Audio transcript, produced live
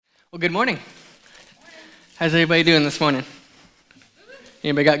Well, good morning. How's everybody doing this morning?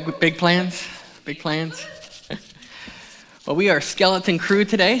 Anybody got big plans? Big plans? Well, we are Skeleton Crew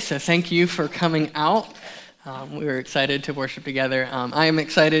today, so thank you for coming out. We were excited to worship together. I am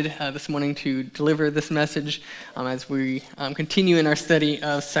excited this morning to deliver this message as we continue in our study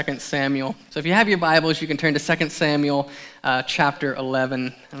of 2 Samuel. So if you have your Bibles, you can turn to 2 Samuel chapter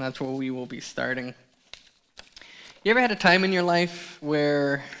 11, and that's where we will be starting. You ever had a time in your life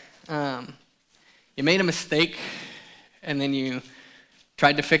where you made a mistake and then you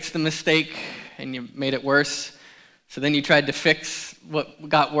tried to fix the mistake and you made it worse? So then you tried to fix what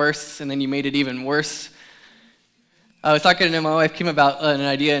got worse and then you made it even worse. I was talking to my wife, Kim, about an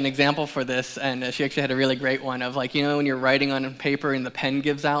idea, an example for this, and she actually had a really great one of, like, you know, when you're writing on paper and the pen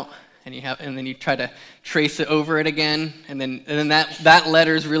gives out and then you try to trace it over it again, and then that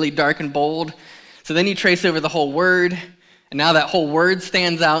letter's really dark and bold. So then you trace over the whole word, and now that whole word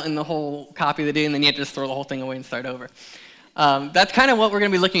stands out in the whole copy of the day, and then you have to just throw the whole thing away and start over. That's kind of what we're going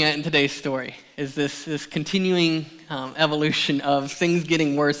to be looking at in today's story, is this continuing evolution of things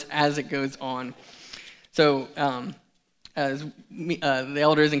getting worse as it goes on. So as the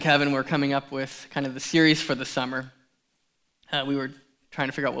elders and Kevin were coming up with kind of the series for the summer, we were trying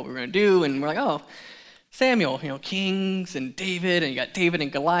to figure out what we were going to do, and we're like, oh, Samuel, kings and David, and you got David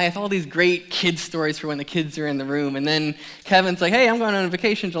and Goliath, all these great kids stories for when the kids are in the room. And then Kevin's like, hey, I'm going on a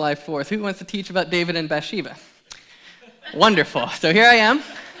vacation July 4th. Who wants to teach about David and Bathsheba? Wonderful. So here I am.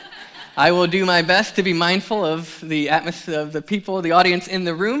 I will do my best to be mindful of the atmosphere of the people, the audience in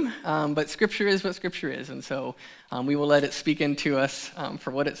the room, but Scripture is what Scripture is, and so we will let it speak into us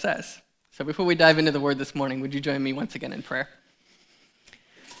for what it says. So before we dive into the Word this morning, would you join me once again in prayer?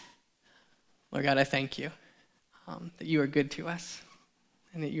 Lord God, I thank you that you are good to us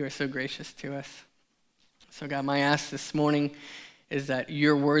and that you are so gracious to us. So God, my ask this morning is that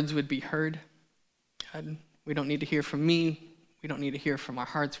your words would be heard. God, we don't need to hear from me. We don't need to hear from our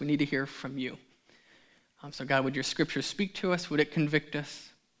hearts. We need to hear from you. So God, would your scripture speak to us? Would it convict us?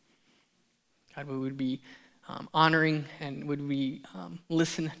 God, we would be honoring, and would we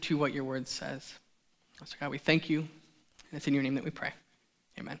listen to what your word says? So God, we thank you, and it's in your name that we pray.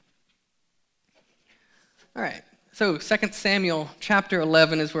 Amen. All right, so 2 Samuel chapter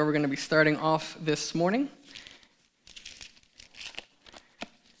 11 is where we're going to be starting off this morning.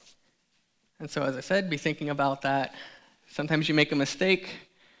 And so as I said, be thinking about that. Sometimes you make a mistake,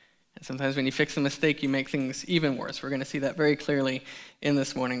 and sometimes when you fix a mistake, you make things even worse. We're going to see that very clearly in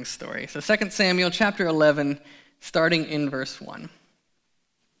this morning's story. So 2 Samuel chapter 11, starting in verse 1. It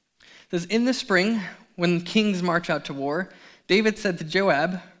says, in the spring, when kings march out to war, David said to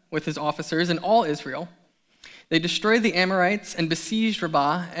Joab with his officers and all Israel, they destroyed the Amorites and besieged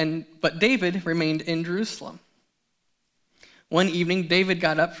Rabbah, but David remained in Jerusalem. One evening, David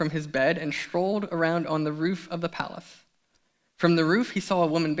got up from his bed and strolled around on the roof of the palace. From the roof, he saw a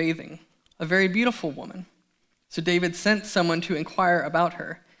woman bathing, a very beautiful woman. So David sent someone to inquire about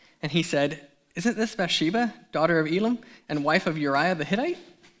her, and he said, isn't this Bathsheba, daughter of Elam, and wife of Uriah the Hittite?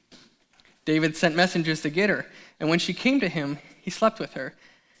 David sent messengers to get her, and when she came to him, he slept with her.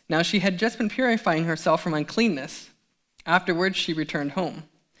 Now she had just been purifying herself from uncleanness. Afterwards, she returned home.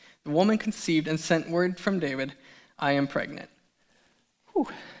 The woman conceived and sent word from David, I am pregnant. Whew.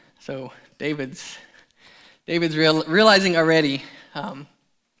 So David's realizing already,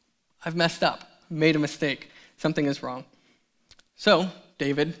 I've messed up, made a mistake, something is wrong. So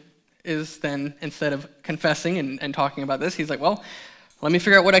David is then, instead of confessing and talking about this, he's like, well, let me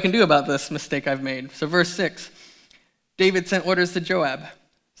figure out what I can do about this mistake I've made. So verse 6, David sent orders to Joab,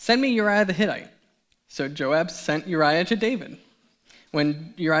 send me Uriah the Hittite. So Joab sent Uriah to David.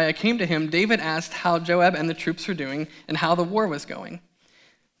 When Uriah came to him, David asked how Joab and the troops were doing and how the war was going.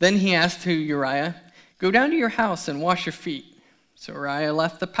 Then he asked to Uriah, go down to your house and wash your feet. So Uriah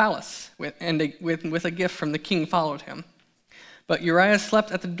left the palace, with a gift from the king followed him. But Uriah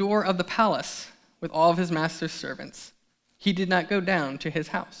slept at the door of the palace with all of his master's servants. He did not go down to his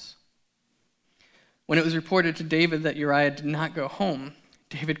house. When it was reported to David that Uriah did not go home,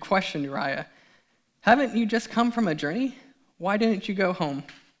 David questioned Uriah, haven't you just come from a journey? Why didn't you go home?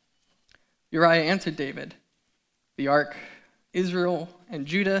 Uriah answered David, the ark, Israel, and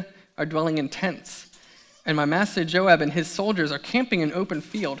Judah are dwelling in tents, and my master Joab and his soldiers are camping in open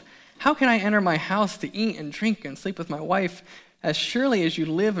field. How can I enter my house to eat and drink and sleep with my wife? As surely as you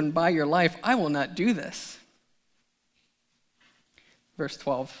live and by your life, I will not do this. Verse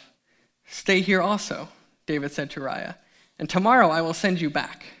 12, stay here also, David said to Uriah, and tomorrow I will send you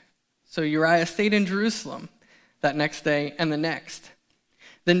back. So Uriah stayed in Jerusalem that next day and the next.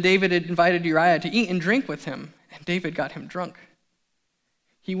 Then David invited Uriah to eat and drink with him, and David got him drunk.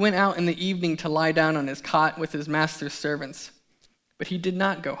 He went out in the evening to lie down on his cot with his master's servants, but he did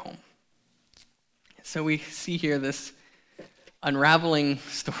not go home. So we see here this unraveling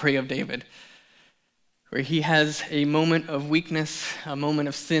story of David, where he has a moment of weakness, a moment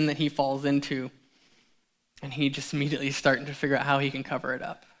of sin that he falls into, and he just immediately is starting to figure out how he can cover it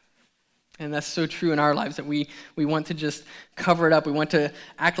up. And that's so true in our lives, that we want to just cover it up. We want to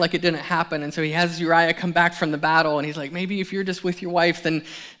act like it didn't happen. And so he has Uriah come back from the battle, and he's like, maybe if you're just with your wife, then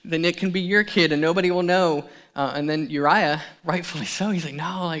it can be your kid, and nobody will know. And then Uriah, rightfully so, he's like,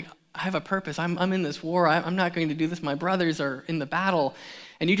 no, like, I have a purpose. I'm in this war. I'm not going to do this. My brothers are in the battle.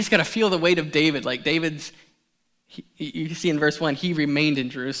 And you just got to feel the weight of David. Like you see in verse 1, he remained in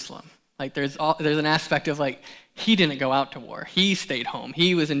Jerusalem. Like there's an aspect of like, he didn't go out to war. He stayed home.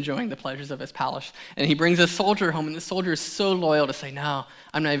 He was enjoying the pleasures of his palace. And he brings a soldier home, and the soldier is so loyal to say, no,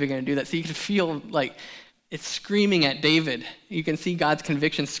 I'm not even going to do that. So you can feel like it's screaming at David. You can see God's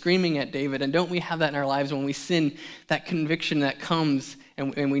conviction screaming at David. And don't we have that in our lives when we sin, that conviction that comes,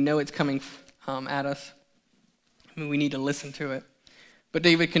 and we know it's coming at us? I mean, we need to listen to it. But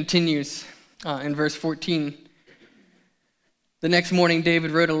David continues in verse 14. The next morning,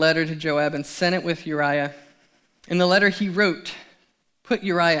 David wrote a letter to Joab and sent it with Uriah. In the letter he wrote, put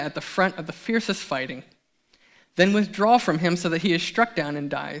Uriah at the front of the fiercest fighting, then withdraw from him so that he is struck down and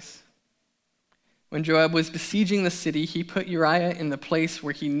dies. When Joab was besieging the city, he put Uriah in the place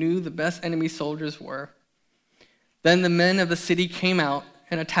where he knew the best enemy soldiers were. Then the men of the city came out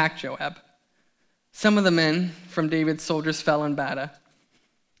and attacked Joab. Some of the men from David's soldiers fell in battle.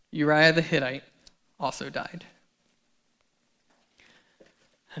 Uriah the Hittite also died.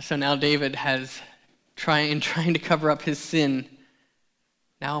 So now David has, trying to cover up his sin,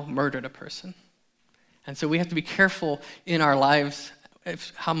 now murdered a person. And so we have to be careful in our lives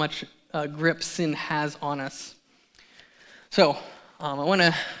of how much grip sin has on us. So I want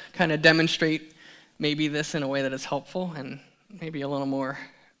to kind of demonstrate maybe this in a way that is helpful and maybe a little more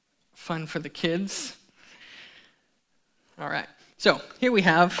fun for the kids. All right. So here we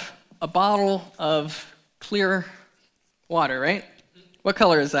have a bottle of clear water, right? What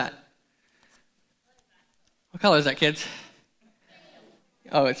color is that? What color is that, kids?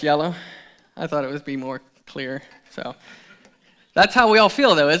 Oh, it's yellow? I thought it would be more clear. So that's how we all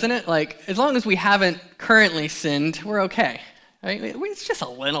feel, though, isn't it? Like, as long as we haven't currently sinned, we're okay. Right? It's just a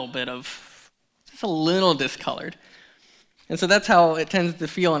little discolored. And so that's how it tends to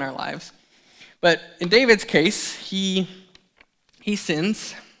feel in our lives. But in David's case, he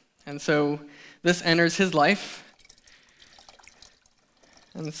sins, and so this enters his life.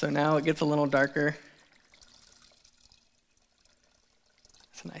 And so now it gets a little darker.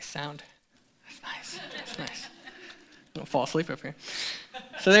 That's a nice sound. That's nice. That's nice. Don't fall asleep up here.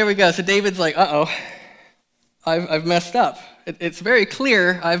 So there we go. So David's like, uh-oh, I've messed up. It's very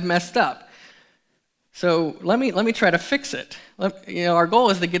clear I've messed up. So let me try to fix it. Our goal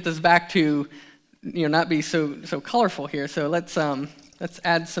is to get this back to, not be so colorful here. So let's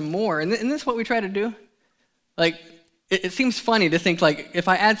add some more. And isn't this what we try to do? Like, it seems funny to think, like, if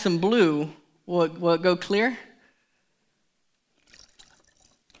I add some blue, will it go clear?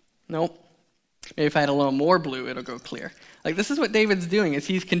 Nope. Maybe if I add a little more blue, it'll go clear. Like, this is what David's doing, is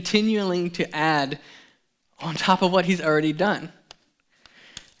he's continuing to add on top of what he's already done.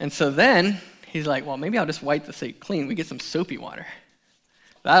 And so then he's like, well, maybe I'll just wipe the slate clean. We get some soapy water.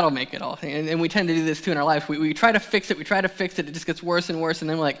 That'll make it all. And we tend to do this too in our life. We try to fix it. It just gets worse and worse. And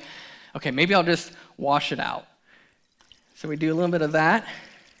then we're like, okay, maybe I'll just wash it out. So we do a little bit of that.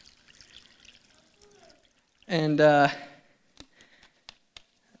 And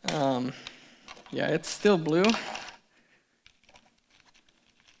yeah, it's still blue.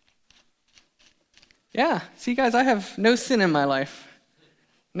 Yeah, see guys, I have no sin in my life.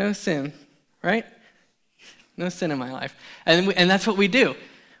 No sin, right? No sin in my life. And that's what we do.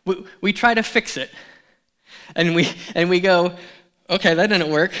 We try to fix it. And we go, okay, that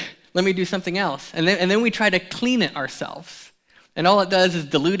didn't work. Let me do something else. And then we try to clean it ourselves. And all it does is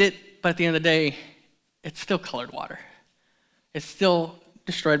dilute it, but at the end of the day, it's still colored water. It's still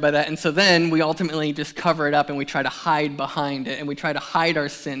destroyed by that. And so then we ultimately just cover it up and we try to hide behind it and we try to hide our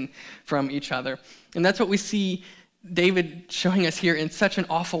sin from each other. And that's what we see David showing us here in such an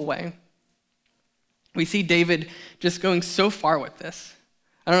awful way. We see David just going so far with this.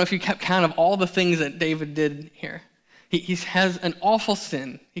 I don't know if you kept count of all the things that David did here. He has an awful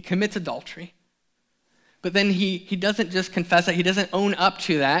sin. He commits adultery. But then he doesn't just confess it. He doesn't own up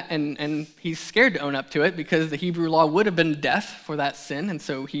to that, and he's scared to own up to it because the Hebrew law would have been death for that sin, and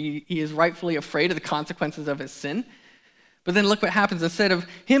so he is rightfully afraid of the consequences of his sin. But then look what happens. Instead of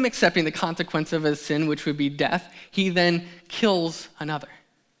him accepting the consequence of his sin, which would be death, he then kills another.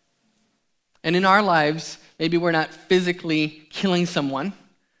 And in our lives, maybe we're not physically killing someone,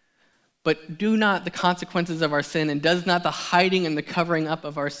 but do not the consequences of our sin, and does not the hiding and the covering up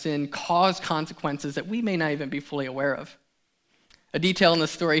of our sin cause consequences that we may not even be fully aware of? A detail in the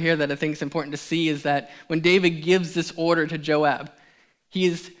story here that I think is important to see is that when David gives this order to Joab, he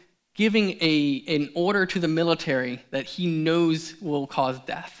is giving an order to the military that he knows will cause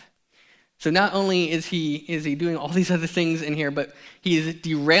death. So not only is he doing all these other things in here, but he is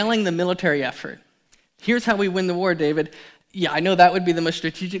derailing the military effort. Here's how we win the war, David. Yeah, I know that would be the most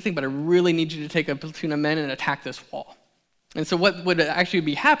strategic thing, but I really need you to take a platoon of men and attack this wall. And so what would actually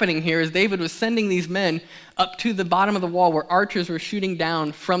be happening here is David was sending these men up to the bottom of the wall where archers were shooting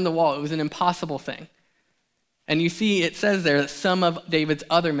down from the wall. It was an impossible thing. And you see it says there that some of David's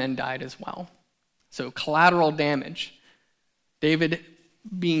other men died as well. So collateral damage. David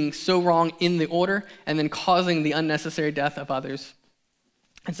being so wrong in the order and then causing the unnecessary death of others.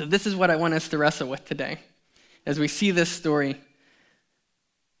 And so this is what I want us to wrestle with today as we see this story,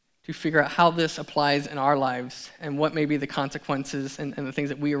 to figure out how this applies in our lives and what may be the consequences and the things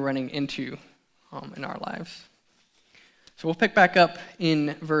that we are running into in our lives. So we'll pick back up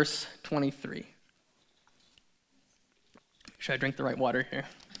in verse 23. Should I drink the right water here?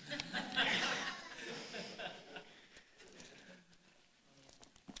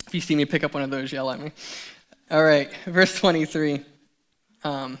 If you see me pick up one of those, yell at me. All right, verse 23.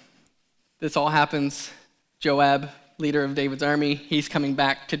 This all happens. Joab, leader of David's army, he's coming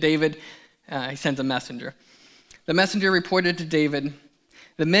back to David. He sends a messenger. The messenger reported to David,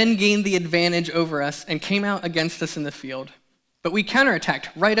 "The men gained the advantage over us and came out against us in the field. But we counterattacked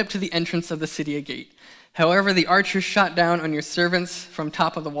right up to the entrance of the city gate. However, the archers shot down on your servants from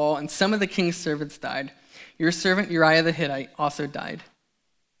top of the wall, and some of the king's servants died. Your servant Uriah the Hittite also died."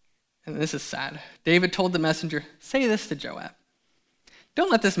 And this is sad. David told the messenger, "Say this to Joab.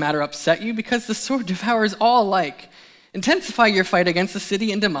 Don't let this matter upset you, because the sword devours all alike. Intensify your fight against the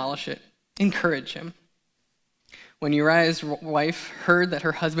city and demolish it. Encourage him." When Uriah's wife heard that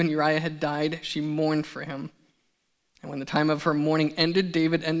her husband Uriah had died, she mourned for him. And when the time of her mourning ended,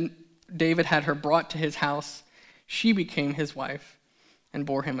 David had her brought to his house. She became his wife and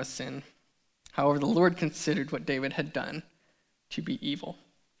bore him a sin. However, the Lord considered what David had done to be evil,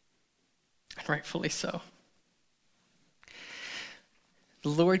 and rightfully so. The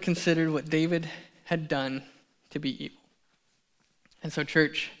Lord considered what David had done to be evil. And so,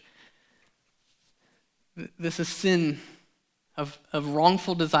 church, this is sin of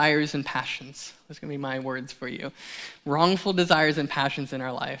wrongful desires and passions. That's going to be my words for you. Wrongful desires and passions in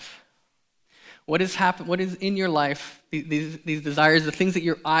our life. What is in your life, these desires, the things that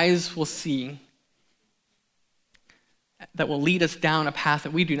your eyes will see that will lead us down a path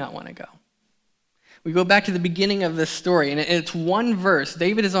that we do not want to go. We go back to the beginning of this story, and it's one verse.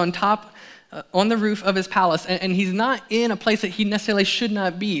 David is on top, on the roof of his palace, and he's not in a place that he necessarily should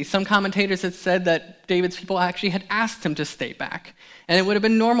not be. Some commentators had said that David's people actually had asked him to stay back, and it would have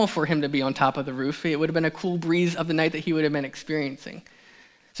been normal for him to be on top of the roof. It would have been a cool breeze of the night that he would have been experiencing.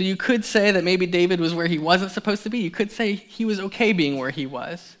 So you could say that maybe David was where he wasn't supposed to be. You could say he was okay being where he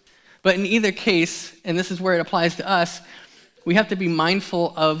was. But in either case, and this is where it applies to us, we have to be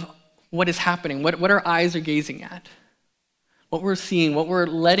mindful of what is happening, what our eyes are gazing at, what we're seeing, what we're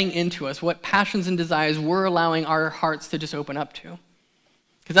letting into us, what passions and desires we're allowing our hearts to just open up to.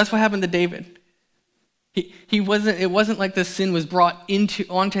 Because that's what happened to David. It wasn't like this sin was brought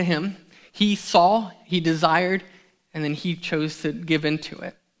onto him. He saw, he desired, and then he chose to give into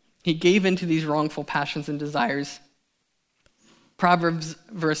it. He gave into these wrongful passions and desires. Proverbs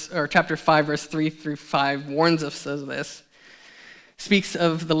chapter 5, verse 3 through 5 warns us of this. Speaks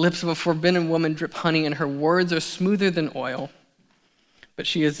of the lips of a forbidden woman drip honey, and her words are smoother than oil. But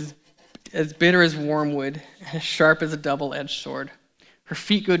she is as bitter as wormwood, and as sharp as a double-edged sword. Her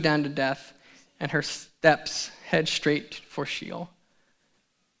feet go down to death, and her steps head straight for Sheol.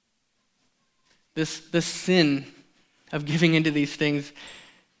 This sin of giving into these things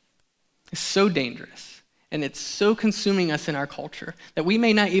is so dangerous, and it's so consuming us in our culture that we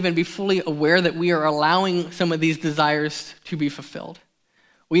may not even be fully aware that we are allowing some of these desires to be fulfilled.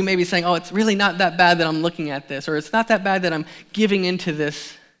 We may be saying, "Oh, it's really not that bad that I'm looking at this," or "It's not that bad that I'm giving into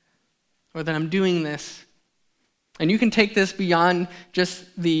this," or that I'm doing this. And you can take this beyond just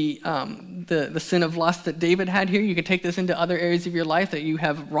the sin of lust that David had here. You can take this into other areas of your life that you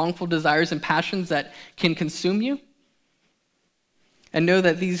have wrongful desires and passions that can consume you. And know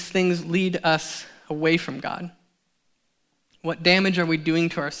that these things lead us away from God. What damage are we doing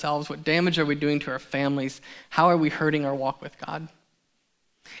to ourselves? What damage are we doing to our families? How are we hurting our walk with God?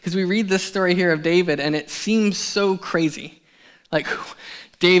 Because we read this story here of David, and it seems so crazy. Like,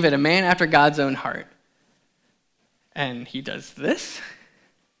 David, a man after God's own heart. And he does this?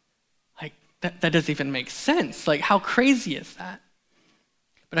 Like, that doesn't even make sense. Like, how crazy is that?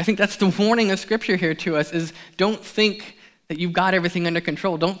 But I think that's the warning of Scripture here to us is don't think that you've got everything under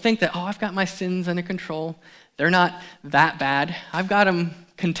control. Don't think that, I've got my sins under control. They're not that bad. I've got them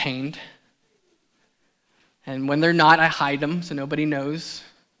contained. And when they're not, I hide them so nobody knows.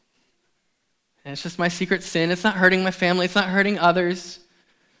 And it's just my secret sin. It's not hurting my family. It's not hurting others.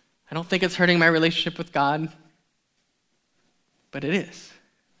 I don't think it's hurting my relationship with God. But it is.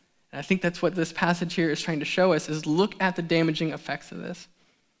 And I think that's what this passage here is trying to show us, is look at the damaging effects of this.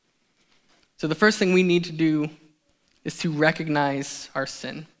 So the first thing we need to do is to recognize our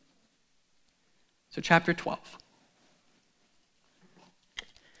sin. So chapter 12.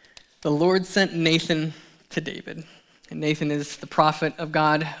 The Lord sent Nathan to David. And Nathan is the prophet of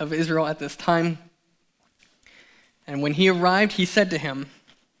God of Israel at this time. And when he arrived, he said to him,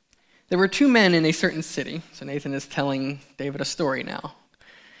 there were two men in a certain city. So Nathan is telling David a story now.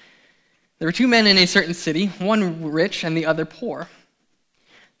 There were two men in a certain city, one rich and the other poor.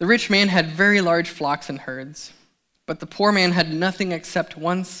 The rich man had very large flocks and herds, but the poor man had nothing except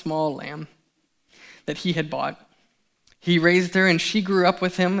one small lamb that he had bought. He raised her, and she grew up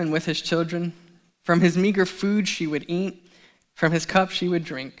with him and with his children. From his meager food she would eat, from his cup she would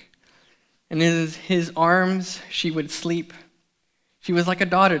drink, and in his arms she would sleep. She was like a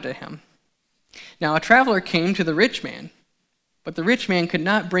daughter to him. Now a traveler came to the rich man, but the rich man could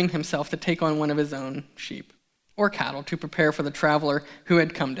not bring himself to take on one of his own sheep or cattle to prepare for the traveler who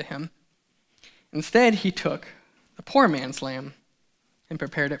had come to him. Instead, he took the poor man's lamb and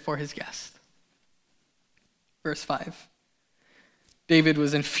prepared it for his guest. Verse 5. David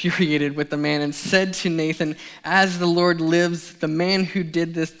was infuriated with the man and said to Nathan, as the Lord lives, the man who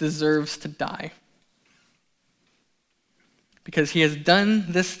did this deserves to die, because he has done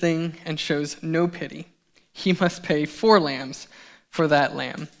this thing and shows no pity. He must pay 4 lambs for that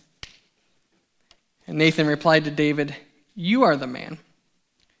lamb. And Nathan replied to David, you are the man.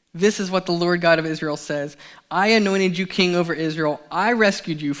 This is what the Lord God of Israel says. I anointed you king over Israel. I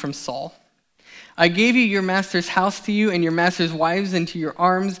rescued you from Saul. I gave you your master's house to you and your master's wives into your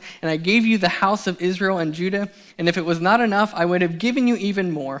arms, and I gave you the house of Israel and Judah, and if it was not enough, I would have given you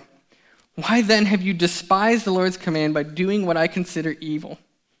even more. Why then have you despised the Lord's command by doing what I consider evil?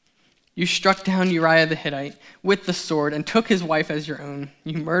 You struck down Uriah the Hittite with the sword and took his wife as your own.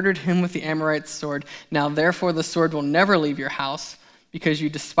 You murdered him with the Amorite sword. Now therefore the sword will never leave your house, because you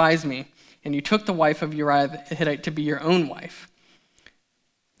despise me, and you took the wife of Uriah the Hittite to be your own wife.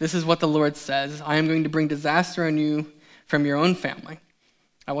 This is what the Lord says. I am going to bring disaster on you from your own family.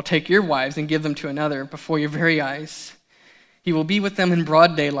 I will take your wives and give them to another before your very eyes. He will be with them in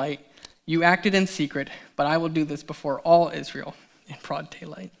broad daylight. You acted in secret, but I will do this before all Israel in broad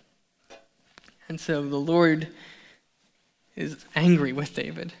daylight. And so the Lord is angry with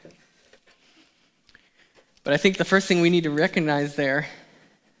David. But I think the first thing we need to recognize there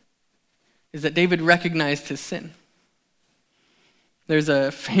is that David recognized his sin. There's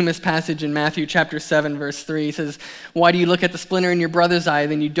a famous passage in Matthew chapter 7, verse 3. It says, why do you look at the splinter in your brother's eye,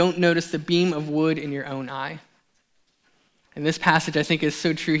 then you don't notice the beam of wood in your own eye? And this passage, I think, is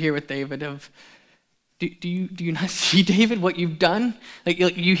so true here with David of, do you not see, David, what you've done? Like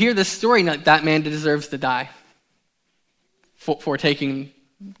you hear this story, like, that man deserves to die for taking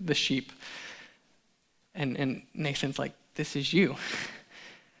the sheep. And Nathan's like, this is you.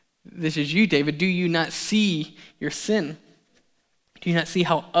 This is you, David. Do you not see your sin? Do you not see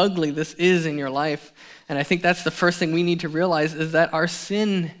how ugly this is in your life? And I think that's the first thing we need to realize, is that our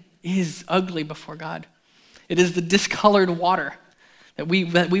sin is ugly before God. It is the discolored water that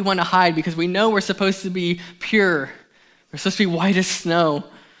we want to hide, because we know we're supposed to be pure. We're supposed to be white as snow,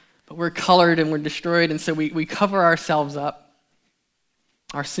 but we're colored and we're destroyed, and so we cover ourselves up.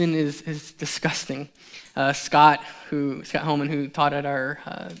 Our sin is disgusting. Scott Holman, who taught at our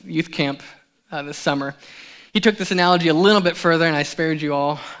youth camp this summer, he took this analogy a little bit further, and I spared you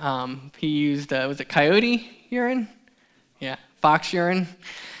all. He used, was it coyote urine? Yeah, fox urine,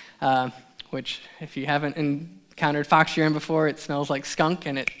 which if you haven't encountered fox urine before, it smells like skunk,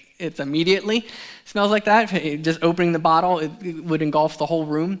 and it immediately smells like that. Just opening the bottle, it would engulf the whole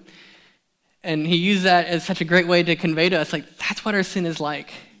room. And he used that as such a great way to convey to us, like, that's what our sin is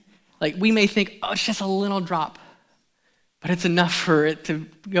like. Like, we may think, oh, it's just a little drop, but it's enough for it to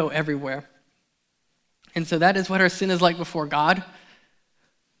go everywhere. And so that is what our sin is like before God,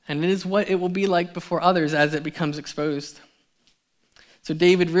 and it is what it will be like before others as it becomes exposed. So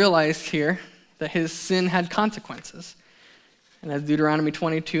David realized here that his sin had consequences. And as Deuteronomy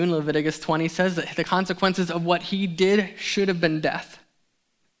 22 and Leviticus 20 says, that the consequences of what he did should have been death.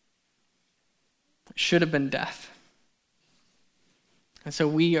 should have been death. And so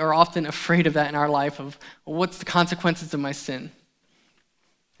we are often afraid of that in our life of, well, what's the consequences of my sin?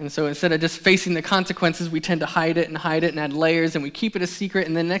 And so instead of just facing the consequences, we tend to hide it and add layers, and we keep it a secret,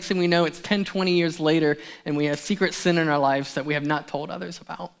 and the next thing we know, it's 10, 20 years later, and we have secret sin in our lives that we have not told others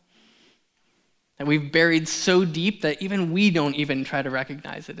about. That we've buried so deep that even we don't even try to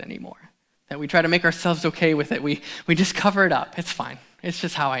recognize it anymore. That we try to make ourselves okay with it. We just cover it up. It's fine. It's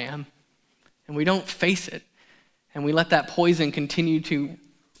just how I am. And we don't face it. And we let that poison continue to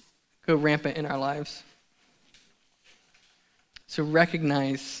go rampant in our lives. So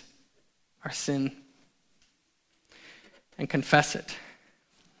recognize our sin and confess it.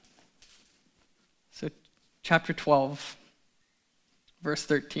 So chapter 12, verse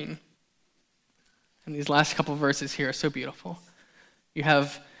 13. And these last couple verses here are so beautiful. You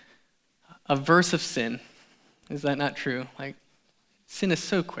have a verse of sin. Is that not true? Like, sin is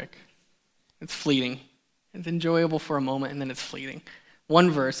so quick. It's fleeting. It's enjoyable for a moment, and then it's fleeting. One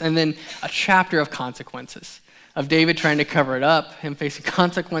verse, and then a chapter of consequences, of David trying to cover it up, him facing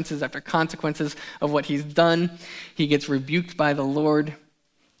consequences after consequences of what he's done. He gets rebuked by the Lord.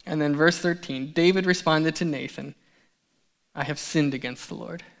 And then verse 13, David responded to Nathan, I have sinned against the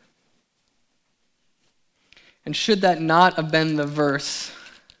Lord. And should that not have been the verse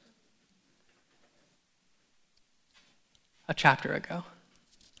a chapter ago?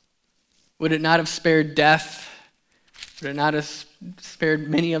 Would it not have spared death? Would it not have spared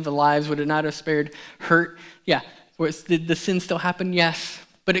many of the lives? Would it not have spared hurt? Yeah. Did the sin still happen? Yes.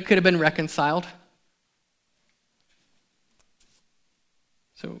 But it could have been reconciled.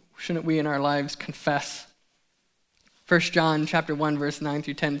 So shouldn't we in our lives confess? 1 John chapter 1, verse 9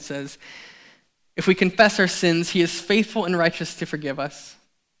 through 10 says, if we confess our sins, he is faithful and righteous to forgive us,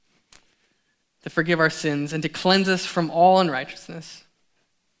 to forgive our sins, and to cleanse us from all unrighteousness.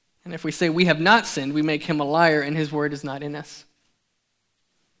 And if we say we have not sinned, we make him a liar, and his word is not in us.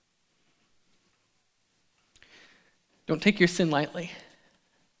 Don't take your sin lightly.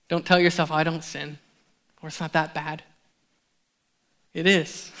 Don't tell yourself, I don't sin, or it's not that bad. It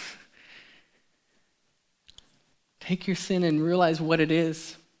is. Take your sin and realize what it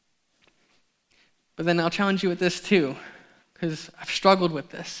is. But then I'll challenge you with this too, because I've struggled with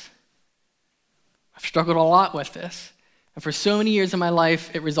this. I've struggled a lot with this. And for so many years of my life,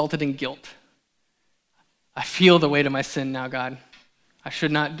 it resulted in guilt. I feel the weight of my sin now, God. I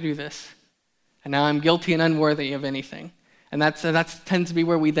should not do this. And now I'm guilty and unworthy of anything. And that tends to be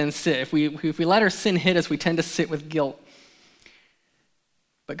where we then sit. If we let our sin hit us, we tend to sit with guilt.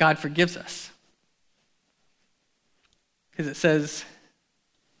 But God forgives us. Because it says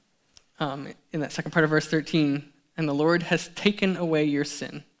in that second part of verse 13, and the Lord has taken away your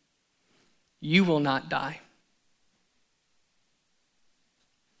sin. You will not die.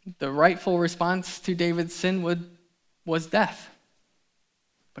 The rightful response to David's sin was death.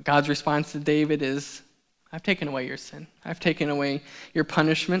 But God's response to David is, I've taken away your sin. I've taken away your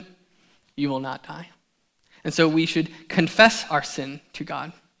punishment. You will not die. And so we should confess our sin to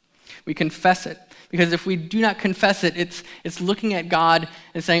God. We confess it. Because if we do not confess it, it's looking at God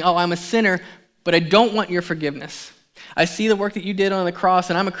and saying, oh, I'm a sinner, but I don't want your forgiveness. I see the work that you did on the cross,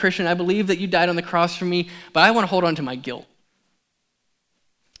 and I'm a Christian. I believe that you died on the cross for me, but I want to hold on to my guilt.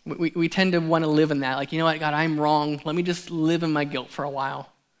 We tend to want to live in that. Like, you know what, God, I'm wrong. Let me just live in my guilt for a while.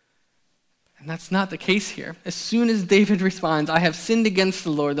 And that's not the case here. As soon as David responds, I have sinned against the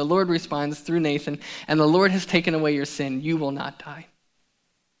Lord responds through Nathan, and the Lord has taken away your sin. You will not die.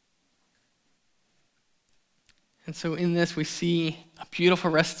 And so in this, we see a beautiful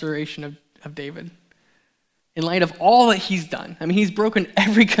restoration of David. In light of all that he's done. I mean, he's broken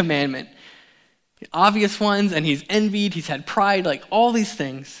every commandment. The obvious ones, and he's envied, he's had pride, like all these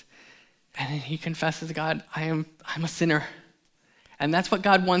things. And then he confesses to God, I'm a sinner. And that's what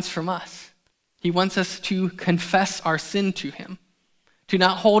God wants from us. He wants us to confess our sin to him. To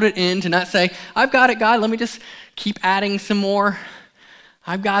not hold it in, to not say, I've got it, God, let me just keep adding some more.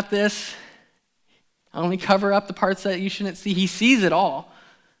 I've got this. I only cover up the parts that you shouldn't see. He sees it all.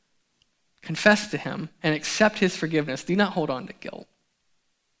 Confess to him and accept his forgiveness. Do not hold on to guilt.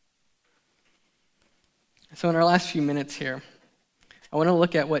 So in our last few minutes here, I want to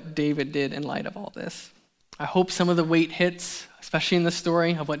look at what David did in light of all this. I hope some of the weight hits, especially in the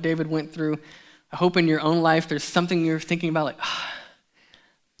story of what David went through. I hope in your own life there's something you're thinking about, like,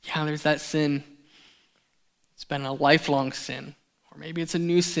 yeah, there's that sin. It's been a lifelong sin. Or maybe it's a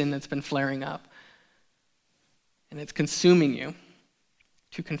new sin that's been flaring up. And it's consuming you.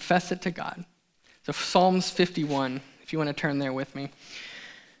 To confess it to God. So Psalms 51, if you want to turn there with me.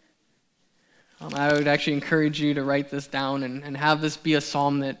 I would actually encourage you to write this down and have this be a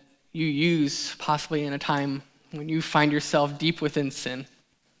psalm that you use possibly in a time when you find yourself deep within sin.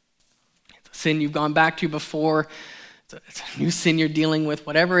 It's a sin you've gone back to before. It's a new sin you're dealing with.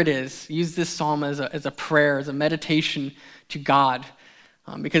 Whatever it is, use this psalm as a prayer, as a meditation to God.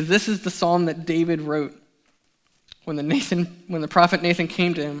 Because this is the psalm that David wrote when the prophet Nathan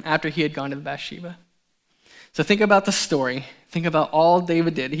came to him after he had gone to Bathsheba. So think about the story. Think about all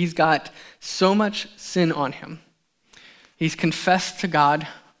David did. He's got so much sin on him. He's confessed to God,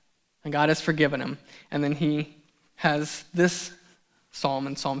 and God has forgiven him. And then he has this psalm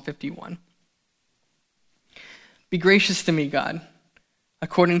in Psalm 51. Be gracious to me, God,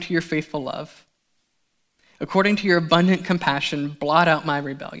 according to your faithful love. According to your abundant compassion, blot out my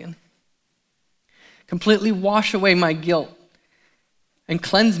rebellion. Completely wash away my guilt and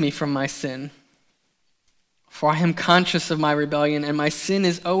cleanse me from my sin. For I am conscious of my rebellion, and my sin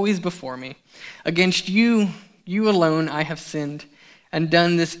is always before me. Against you, you alone, I have sinned and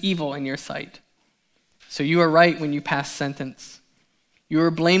done this evil in your sight. So you are right when you pass sentence. You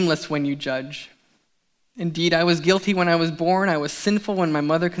are blameless when you judge. Indeed, I was guilty when I was born. I was sinful when my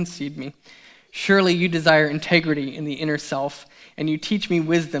mother conceived me. Surely you desire integrity in the inner self, and you teach me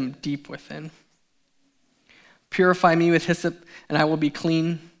wisdom deep within. Purify me with hyssop, and I will be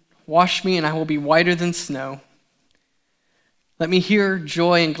clean. Wash me, and I will be whiter than snow. Let me hear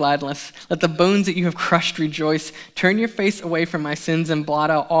joy and gladness. Let the bones that you have crushed rejoice. Turn your face away from my sins and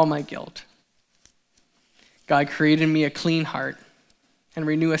blot out all my guilt. God, create in me a clean heart and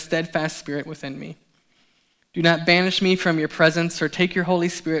renew a steadfast spirit within me. Do not banish me from your presence or take your Holy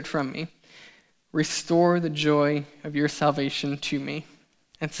Spirit from me. Restore the joy of your salvation to me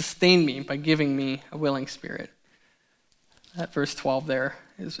and sustain me by giving me a willing spirit. That verse 12 there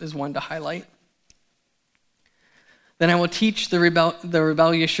is one to highlight. Then I will teach the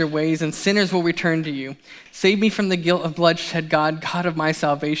rebellious your ways, and sinners will return to you. Save me from the guilt of bloodshed, God, God of my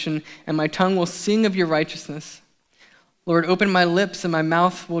salvation, and my tongue will sing of your righteousness. Lord, open my lips, and my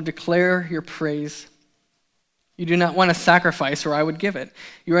mouth will declare your praise. You do not want a sacrifice, or I would give it.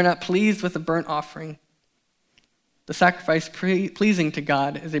 You are not pleased with a burnt offering. The sacrifice pleasing to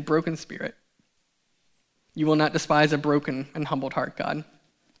God is a broken spirit. You will not despise a broken and humbled heart, God.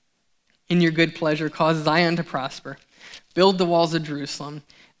 In your good pleasure, cause Zion to prosper. Build the walls of Jerusalem.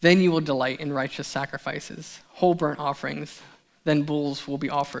 Then you will delight in righteous sacrifices, whole burnt offerings. Then bulls will be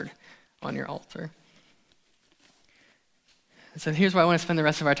offered on your altar. And so here's what I want to spend the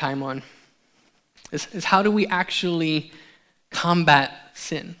rest of our time on, is how do we actually combat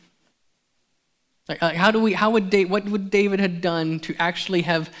sin? What would David have done to actually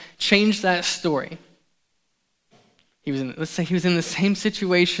have changed that story? Let's say he was in the same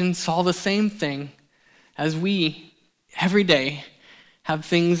situation, saw the same thing as we, every day, have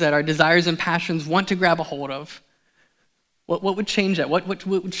things that our desires and passions want to grab a hold of. What would change that? What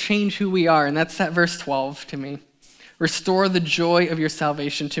would change who we are? And that's that verse 12 to me. Restore the joy of your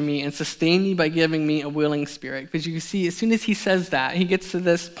salvation to me and sustain me by giving me a willing spirit. Because you see, as soon as he says that, he gets to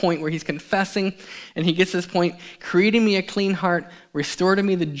this point where he's confessing, and he gets to this point, creating me a clean heart, restore to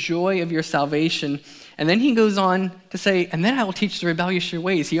me the joy of your salvation. And then he goes on to say, and then I will teach the rebellious your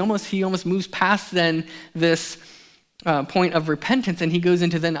ways. He almost moves past then this point of repentance, and he goes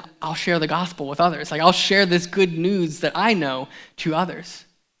into then I'll share the gospel with others. I'll share this good news that I know to others.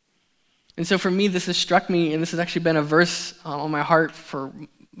 And so for me, this has struck me, and this has actually been a verse on my heart for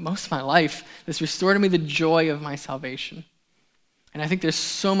most of my life, this restore to me the joy of my salvation. And I think there's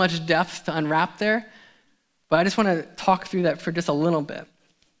so much depth to unwrap there, but I just want to talk through that for just a little bit.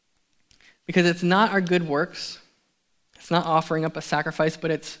 Because it's not our good works, it's not offering up a sacrifice,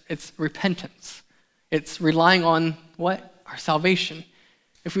 but it's repentance. It's relying on what? Our salvation.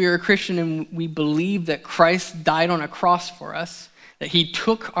 If we are a Christian and we believe that Christ died on a cross for us, that he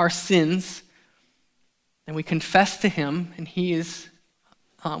took our sins, and we confess to him, and he is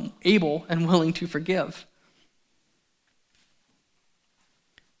able and willing to forgive.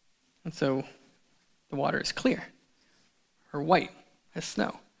 And so the water is clear, or white as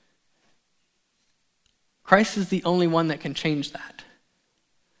snow. Christ is the only one that can change that.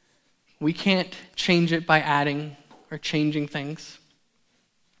 We can't change it by adding or changing things.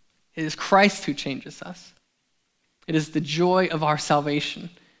 It is Christ who changes us. It is the joy of our salvation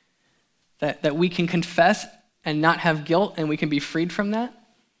that we can confess and not have guilt, and we can be freed from that.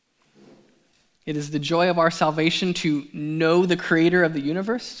 It is the joy of our salvation to know the creator of the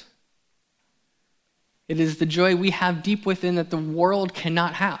universe. It is the joy we have deep within that the world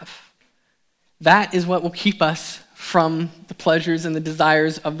cannot have. That is what will keep us from the pleasures and the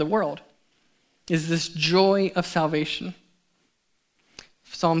desires of the world, is this joy of salvation.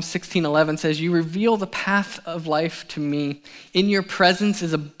 Psalm 16:11 says, "You reveal the path of life to me. In your presence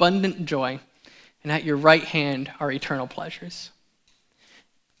is abundant joy, and at your right hand are eternal pleasures."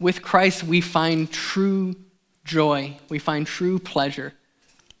 With Christ, we find true joy. We find true pleasure.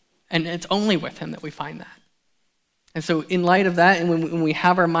 And it's only with him that we find that. And so in light of that, and when we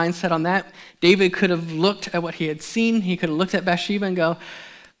have our mindset on that, David could have looked at what he had seen. He could have looked at Bathsheba and go,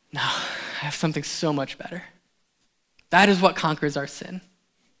 no, I have something so much better. That is what conquers our sin.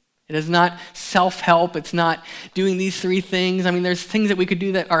 It is not self-help. It's not doing these three things. I mean, there's things that we could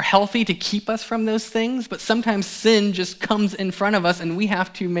do that are healthy to keep us from those things, but sometimes sin just comes in front of us and we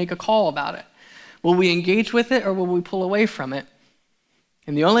have to make a call about it. Will we engage with it or will we pull away from it?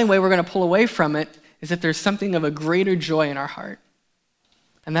 And the only way we're going to pull away from it is if there's something of a greater joy in our heart,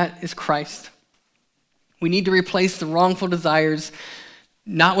 and that is Christ. We need to replace the wrongful desires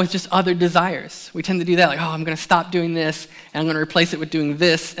not with just other desires. We tend to do that, like, oh, I'm going to stop doing this, and I'm going to replace it with doing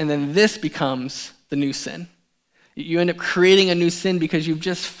this, and then this becomes the new sin. You end up creating a new sin because you've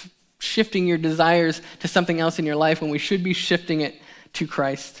just shifting your desires to something else in your life when we should be shifting it to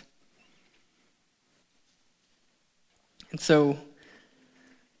Christ. And so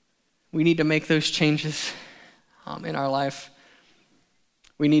we need to make those changes in our life.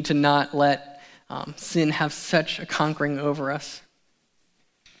 We need to not let sin have such a conquering over us.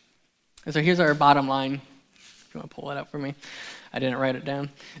 And so here's our bottom line. If you want to pull it up for me. I didn't write it down.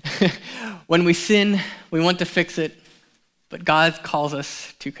 When we sin, we want to fix it, but God calls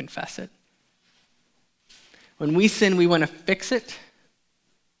us to confess it. When we sin, we want to fix it.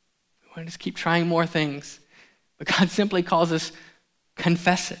 We want to just keep trying more things. But God simply calls us,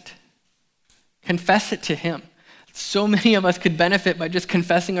 confess it. Confess it to him. So many of us could benefit by just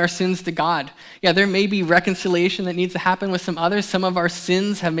confessing our sins to God. Yeah, there may be reconciliation that needs to happen with some others. Some of our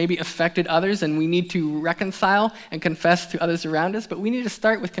sins have maybe affected others, and we need to reconcile and confess to others around us, but we need to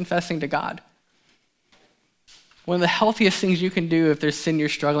start with confessing to God. One of the healthiest things you can do if there's sin you're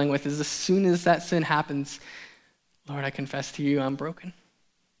struggling with is as soon as that sin happens, Lord, I confess to you I'm broken,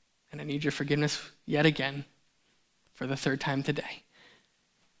 and I need your forgiveness yet again for the third time today.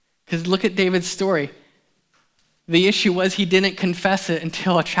 Because look at David's story. The issue was he didn't confess it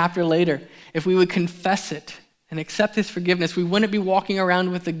until a chapter later. If we would confess it and accept his forgiveness, we wouldn't be walking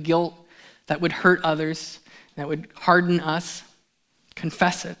around with the guilt that would hurt others, that would harden us.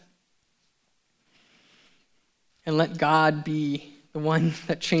 Confess it. And let God be the one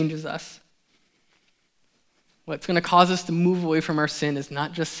that changes us. What's going to cause us to move away from our sin is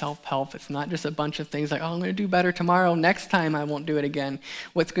not just self-help. It's not just a bunch of things like, oh, I'm going to do better tomorrow. Next time I won't do it again.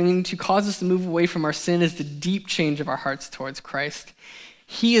 What's going to cause us to move away from our sin is the deep change of our hearts towards Christ.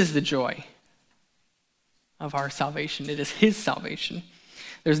 He is the joy of our salvation. It is his salvation.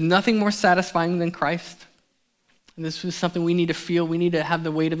 There's nothing more satisfying than Christ. And this is something we need to feel. We need to have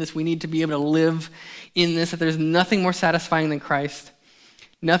the weight of this. We need to be able to live in this, that there's nothing more satisfying than Christ.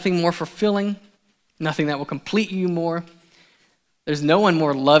 Nothing more fulfilling. Nothing that will complete you more. There's no one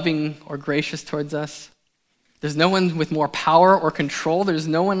more loving or gracious towards us. There's no one with more power or control. There's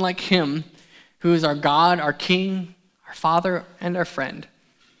no one like him who is our God, our King, our Father, and our friend.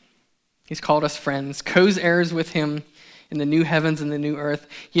 He's called us friends, co-heirs with him in the new heavens and the new earth.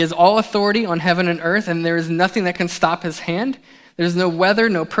 He has all authority on heaven and earth, and there is nothing that can stop his hand. There's no weather,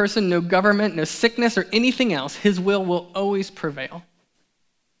 no person, no government, no sickness, or anything else. His will always prevail.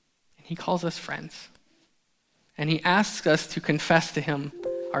 And he calls us friends. And he asks us to confess to him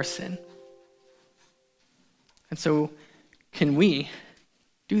our sin. And so, can we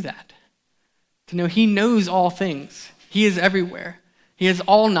do that? To know he knows all things. He is everywhere. He has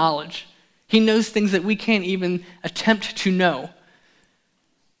all knowledge. He knows things that we can't even attempt to know.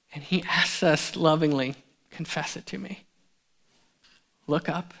 And he asks us lovingly, confess it to me. Look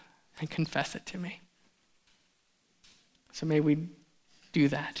up and confess it to me. So may we do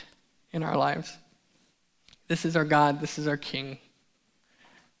that in our lives. This is our God. This is our King.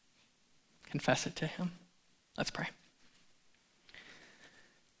 Confess it to him. Let's pray.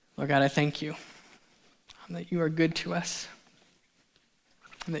 Lord God, I thank you that you are good to us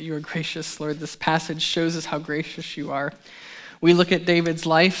and that you are gracious. Lord, this passage shows us how gracious you are. We look at David's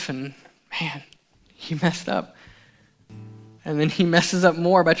life and, man, he messed up. And then he messes up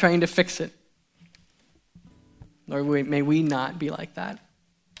more by trying to fix it. Lord, may we not be like that.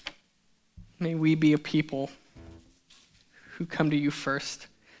 May we be a people who come to you first,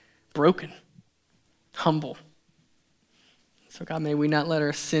 broken, humble. So God, may we not let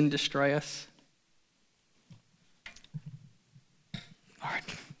our sin destroy us. Lord,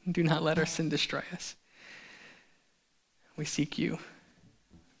 do not let our sin destroy us. We seek you.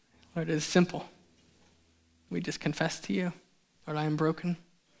 Lord, it is simple. We just confess to you. Lord, I am broken.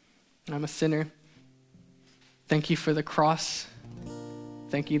 I'm a sinner. Thank you for the cross.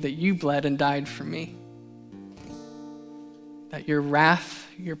 Thank you that you bled and died for me. That your wrath,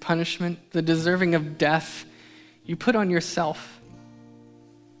 your punishment, the deserving of death, you put on yourself.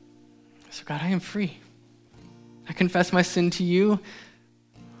 So God, I am free. I confess my sin to you.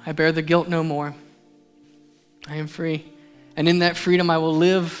 I bear the guilt no more. I am free. And in that freedom I will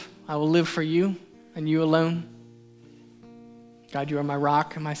live. I will live for you and you alone. God, you are my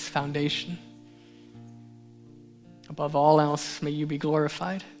rock and my foundation. Above all else, may you be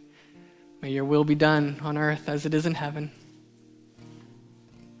glorified. May your will be done on earth as it is in heaven.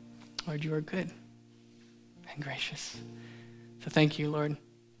 Lord, you are good and gracious. So thank you, Lord.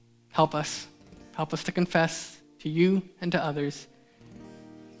 Help us. Help us to confess to you and to others.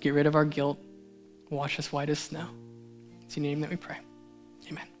 Get rid of our guilt. Wash us white as snow. It's in your name that we pray.